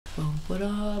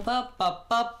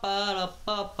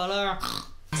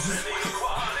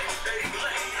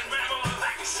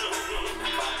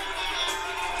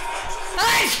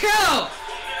Let's go!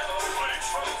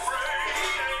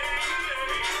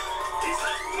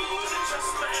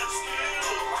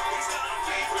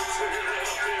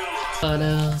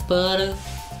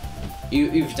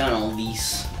 You've done all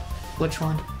these. Which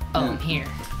one? Oh, here.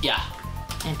 Yeah.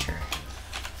 Enter.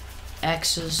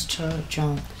 X is to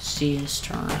jump, C is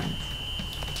to run.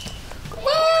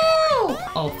 Woo!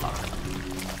 Oh fuck.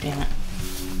 Damn it.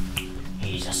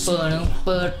 He's a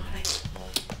But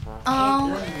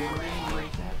oh.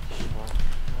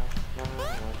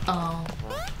 Oh.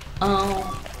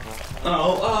 Oh.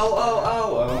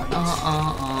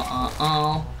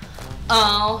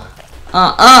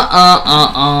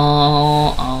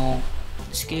 Oh.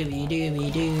 Scooby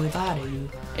Dooby Doo Ba-Doo.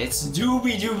 It's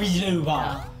Dooby Dooby Doo Ba.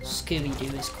 Oh, Scooby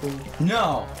Doo is cool.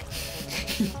 No.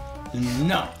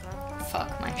 No.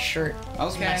 Fuck, my shirt is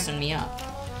Okay. messing me up.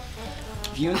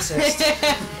 If you insist.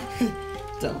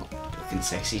 Don't. Looking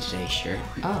sexy today, shirt.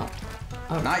 Oh.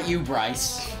 Not you,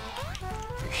 Bryce.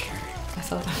 I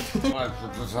thought.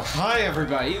 Hi,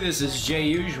 everybody. This is Jay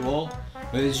Usual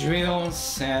with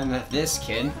Jules and this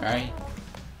kid, right?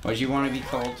 What do you want to be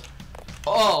called?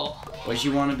 Oh. What do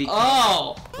you want to be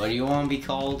called? Oh. What do you want to be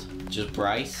called? Just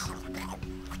Bryce?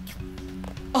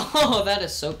 Oh, that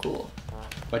is so cool.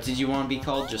 What did you want to be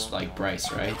called? Just like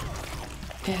Bryce, right?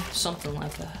 Yeah, something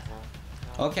like that.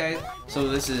 Okay, so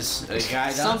this is a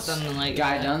Guy Dunce. Something like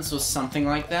Guy that. Dunce was something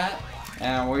like that.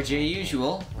 And we're Jay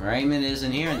Usual. Raymond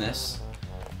isn't here in this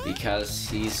because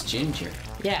he's ginger.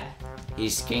 Yeah.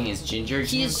 He's king is ginger.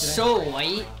 He's so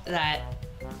white that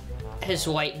his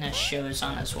whiteness shows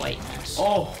on his whiteness.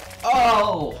 Oh!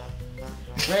 Oh!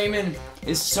 Raymond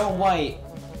is so white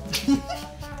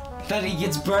that he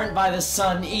gets burnt by the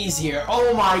sun easier.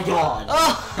 Oh my god!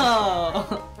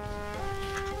 Oh!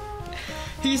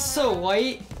 He's so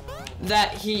white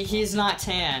that he's not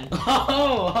tan.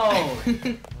 Oh!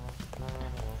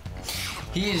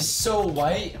 He is so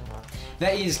white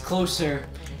that he is closer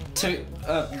to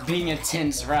being a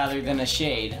tint rather than a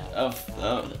shade of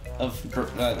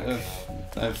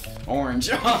orange.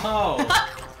 Oh!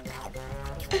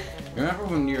 Remember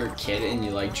when you were a kid and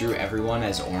you like drew everyone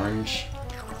as orange?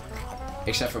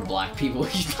 Except for black people,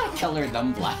 you colored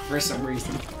them black for some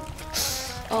reason.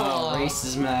 Oh,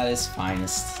 racism at its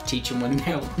finest. Teach them when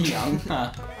they're young,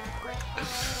 huh?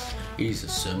 He's a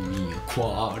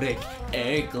semi-aquatic,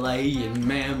 egg-laying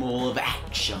mammal of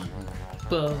action.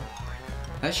 But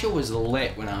That show was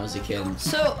lit when I was a kid.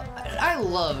 so I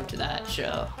loved that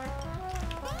show.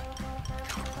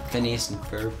 Phineas and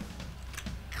Ferb.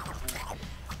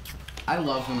 I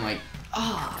love when like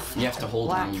you have to hold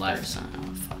Black down left. person.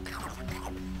 Oh fuck.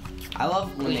 I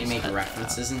love when they Please make cut that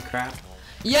references and crap.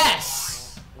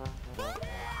 Yes.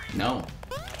 No.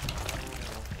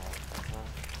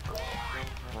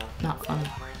 Not funny.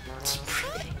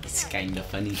 It's kinda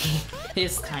funny.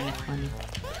 It's kind of funny.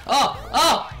 Oh!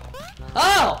 Oh!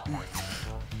 Oh!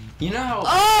 You know how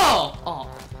Oh! Oh!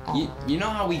 you know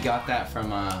how we got that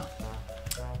from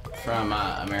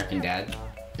American Dad?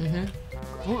 Mm-hmm.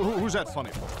 Who's that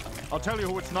funny for? I'll tell you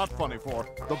who it's not funny for.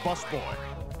 The bus boy.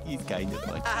 He's kind of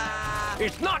funny.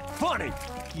 It's not funny!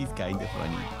 He's kind of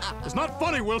funny. It's not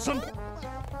funny, Wilson!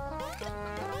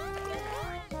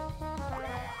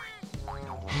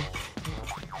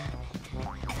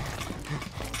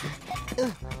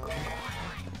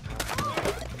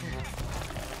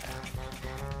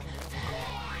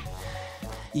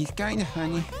 He's kind of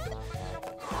funny.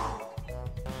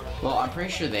 Well, I'm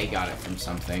pretty sure they got it from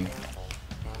something.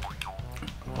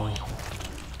 Oh.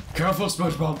 Careful,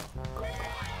 SpongeBob!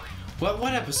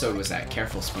 What episode was that?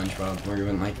 Careful, SpongeBob, where you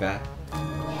went like that?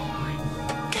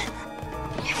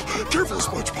 Careful,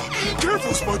 SpongeBob!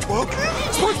 Careful, SpongeBob!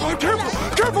 SpongeBob, careful!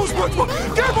 Careful,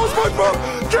 SpongeBob! Careful,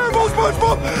 SpongeBob! Careful,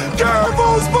 SpongeBob!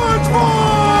 Careful,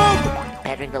 SpongeBob!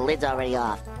 Patrick, the lid's already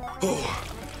off. Oh,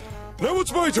 now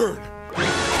it's my turn.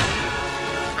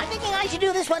 I'm thinking I should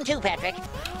do this one too, Patrick.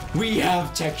 We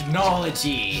have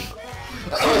technology!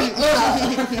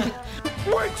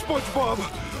 Wait, SpongeBob!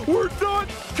 We're not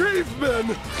cavemen!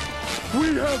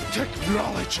 We have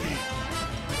technology!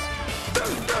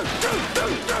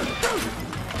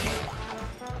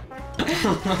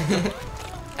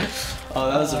 Oh,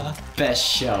 that was the best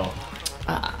show.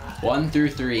 1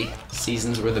 through 3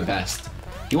 seasons were the best.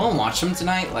 You want to watch them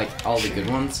tonight? Like, all the good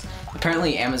ones?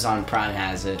 Apparently Amazon Prime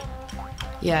has it.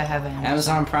 Yeah, I have it.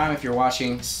 Amazon Prime, if you're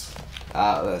watching...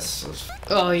 this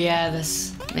Oh yeah,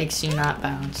 this makes you not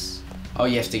bounce. Oh,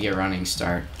 you have to get running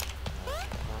start.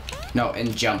 No,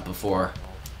 and jump before.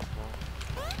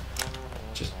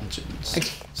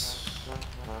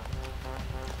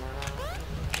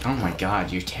 Oh my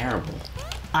god, you're terrible.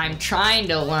 I'm trying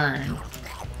to learn.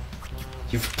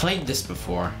 You've played this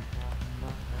before.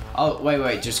 Oh,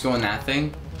 wait, just go in that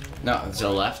thing? No, to the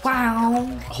left. Wow.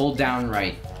 Hold down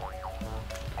right.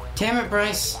 Damn it,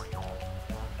 Bryce.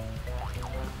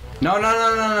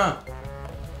 No.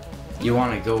 You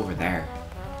want to go over there.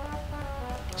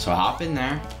 So hop in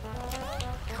there.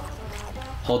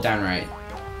 Hold down right.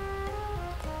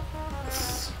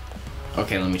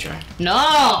 Okay, let me try.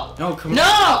 No! No, come on.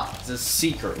 No! It's a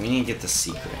secret. We need to get the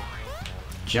secret.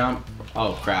 Jump.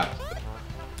 Oh, crap.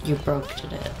 You broke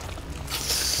it.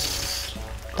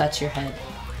 That's your head.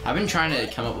 I've been trying to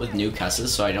come up with new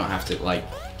cusses so I don't have to, like,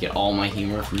 get all my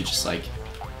humor from just, like,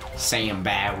 saying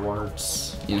bad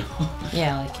words, you know?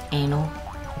 Yeah, like anal.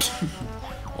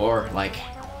 Or, like,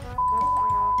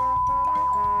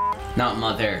 not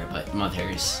mother, but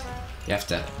mothers. You have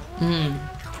to...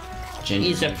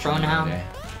 Use a pronoun.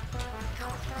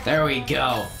 There we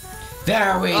go.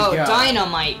 There we go. Oh,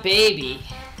 dynamite, baby.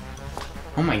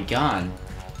 Oh my god.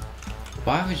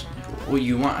 Why would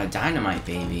you want a dynamite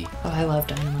baby? Oh, I love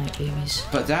dynamite babies.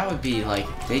 But that would be like,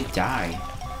 they'd die.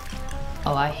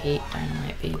 Oh, I hate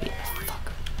dynamite baby.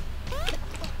 Fuck.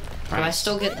 Do I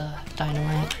still get the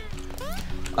dynamite?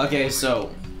 Okay,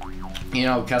 so, you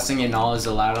know, cussing and all is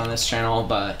allowed on this channel,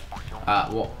 but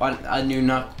a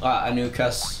new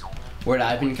cuss word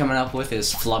I've been coming up with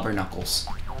is flubberknuckles.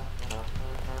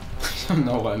 I don't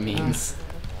know what it means,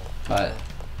 but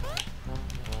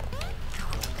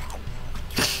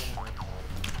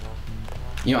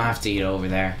you don't have to get over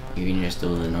there. You can just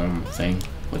do the normal thing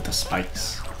with the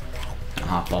spikes and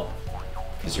hop up,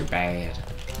 because you're bad.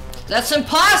 That's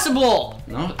impossible!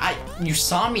 No, you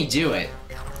saw me do it.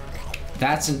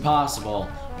 That's impossible.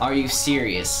 Are you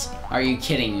serious? Are you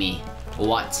kidding me?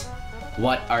 What?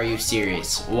 What are you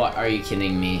serious? What are you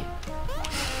kidding me?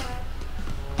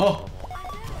 Oh!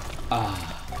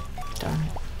 Darn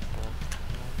it.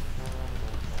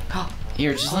 Oh.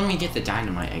 Here, just let me get the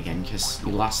dynamite again, because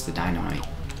you lost the dynamite.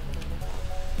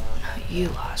 No, you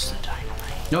lost the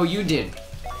dynamite. No, you did.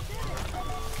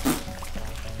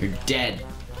 You're dead.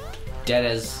 Dead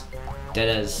as...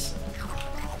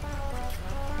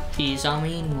 He's a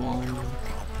mean one.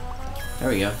 There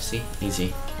we go, see?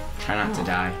 Easy. Try not to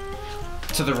die.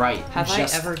 To the right. Have I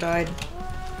ever died?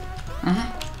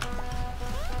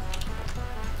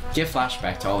 Give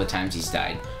flashback to all the times he's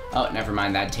died. Oh, never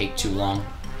mind, that'd take too long.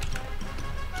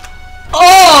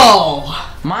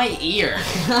 Oh! My ear!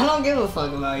 I don't give a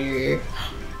fuck about your ear.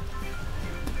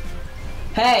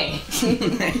 Hey!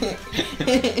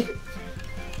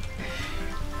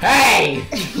 Hey!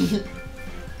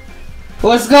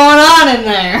 What's going on in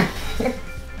there?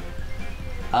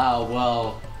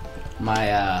 Well,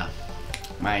 my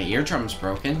eardrum's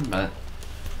broken, but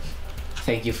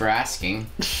thank you for asking.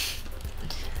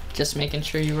 Just making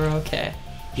sure you were okay.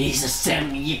 He's a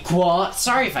semi-quad.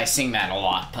 Sorry if I sing that a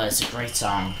lot, but it's a great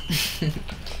song.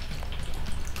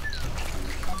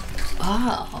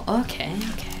 Oh, okay.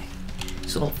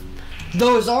 So,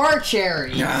 those are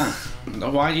cherries.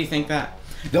 Why do you think that?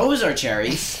 Those are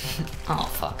cherries. Oh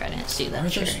fuck, I didn't see that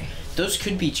cherry. Those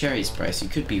could be cherries, Bryce. You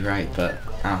could be right, but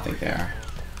I don't think they are.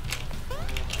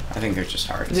 I think they're just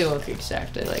hearts. They look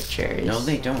exactly like cherries. No,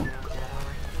 they don't.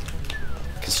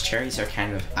 Because cherries are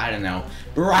kind of, I don't know,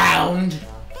 round.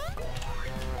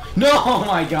 No, oh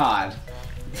my god.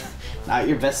 Not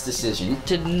your best decision.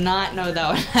 Did not know that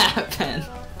would happen.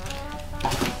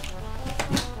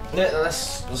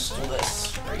 Let's do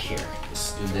this right here.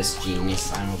 Let's do this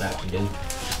genius I'm about to do.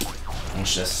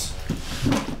 Watch this.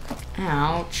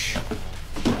 Ouch.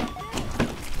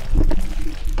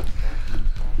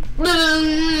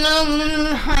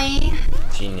 Hi.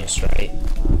 Genius, right?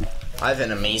 I have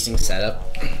an amazing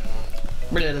setup.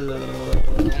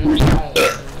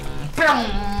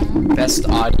 Best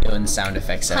audio and sound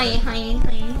effects ever. Hi.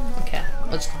 Okay,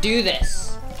 let's do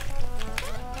this.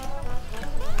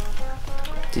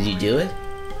 Did you do it?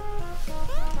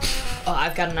 Oh,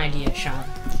 I've got an idea, Sean.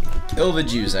 Oh, the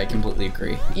Jews, I completely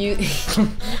agree. You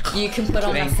can put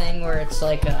on a thing where it's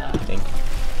like what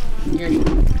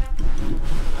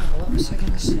was I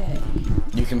gonna say?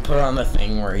 You can put on the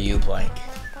thing where you blank.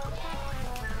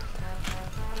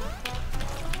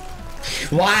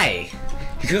 Why?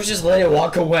 You could have just let it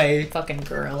walk away. Fucking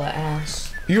gorilla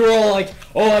ass. You were all like,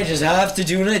 oh, I just have to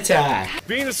do an attack.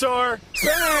 Venusaur,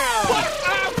 bam!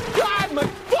 Oh, God, my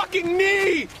fucking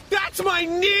knee! That's my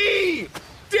knee!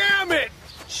 Damn it!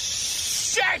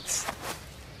 Shit!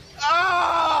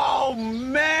 Oh,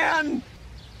 man!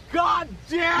 God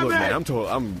damn Look, it!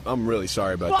 man, I'm really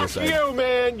sorry about Fuck this. you,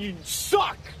 man! You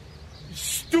suck! You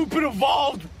stupid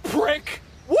evolved prick!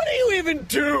 What do you even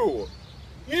do?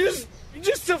 You're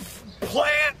just a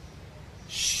plant?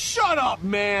 Shut up,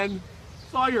 man.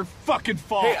 It's all your fucking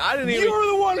fault. Hey, I didn't even... You were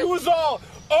the one who was all,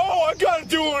 oh, I gotta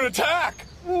do an attack.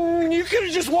 You could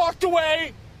have just walked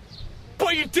away.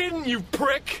 But you didn't, you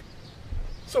prick.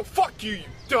 So fuck you, you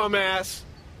dumbass.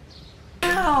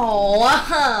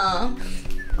 Ow!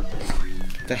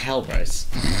 The hell, Bryce?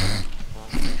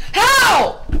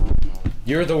 How?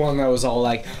 You're the one that was all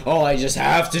like, oh, I just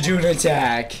have to do an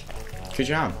attack. Good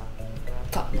job.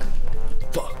 Fuck.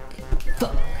 Fuck.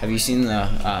 Fuck. Have you seen the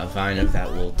vine of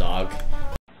that little dog?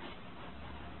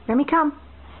 Remy, come.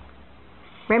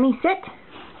 Remy, sit.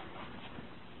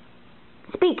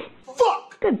 Speak.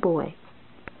 Fuck! Good boy.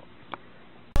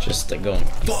 Just like going,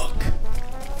 fuck.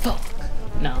 Fuck.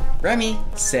 No. Remy,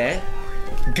 sit.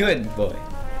 Good boy.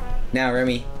 Now,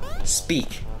 Remy,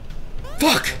 speak.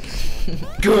 Fuck!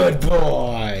 Good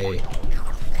boy!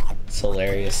 It's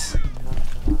hilarious.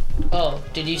 Oh,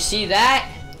 did you see that?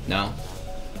 No?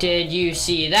 Did you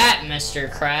see that, Mr.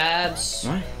 Krabs?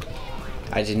 What?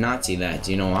 I did not see that.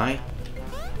 Do you know why?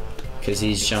 Because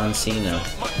he's John Cena.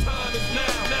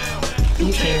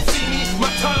 You can't see me.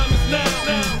 My time is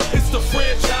now. It's the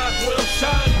franchise where I'm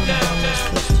shining now.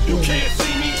 You can't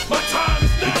see me. My time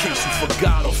is now. In case you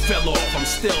forgot or fell off, I'm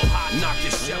still hot. Knock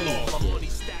your shell off. I'm money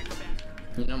stacked.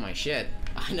 You know my shit.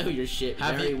 I know your shit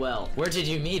very well. Where did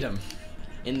you meet him?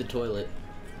 In the toilet.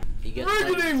 You get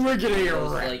Riggedy,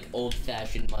 those, like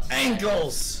old-fashioned mustache.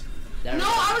 Ankles! No,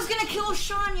 I was gonna kill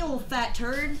Sean, you old fat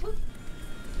turd.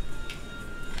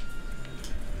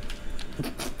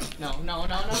 No.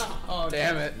 Oh,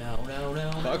 damn it. No.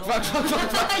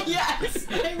 Fuck. Yes!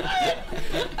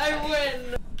 I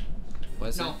win!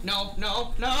 What's No.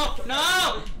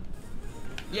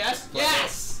 Yes!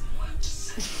 Yes!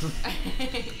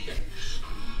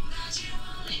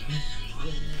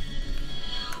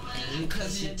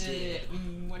 Because you did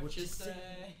what you say.